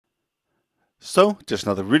So, just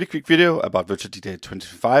another really quick video about Virtual DJ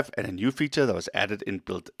 2025 and a new feature that was added in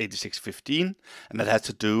build 8615, and that has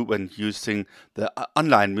to do when using the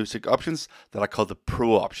online music options that are called the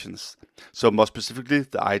Pro options. So more specifically,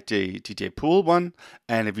 the iDJPool one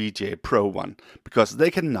and a VJPro one, because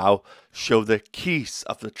they can now show the keys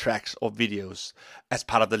of the tracks or videos as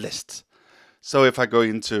part of the list. So if I go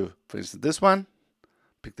into, for instance, this one,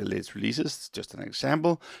 pick the latest releases, just an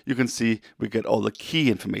example, you can see we get all the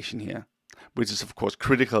key information here, which is of course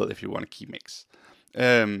critical if you want a key mix.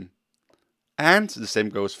 And the same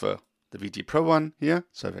goes for the VJPro one here.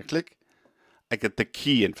 So if I click, I get the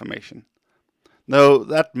key information. Now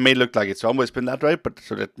that may look like it's always been that way, but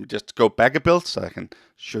so let me just go back a bit so I can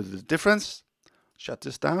show you the difference. Shut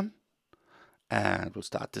this down, and we'll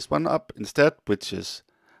start this one up instead, which is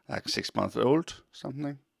like 6 months old,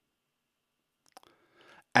 something.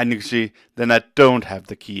 And you can see, then I don't have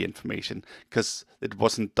the key information because it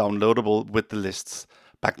wasn't downloadable with the lists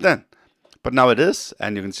back then. But now it is,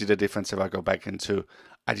 and you can see the difference if I go back into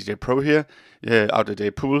iDJPro here,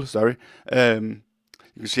 iDJPool, sorry. You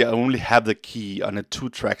can see I only have the key on the 2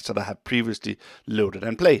 tracks that I have previously loaded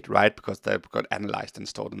and played, right? Because they've got analyzed and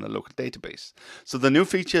stored in the local database. So the new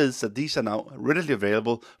feature is that these are now readily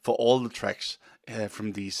available for all the tracks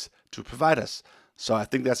from these 2 providers. So I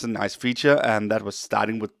think that's a nice feature, and that was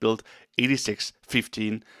starting with build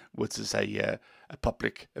 8615, which is a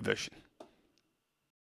public version.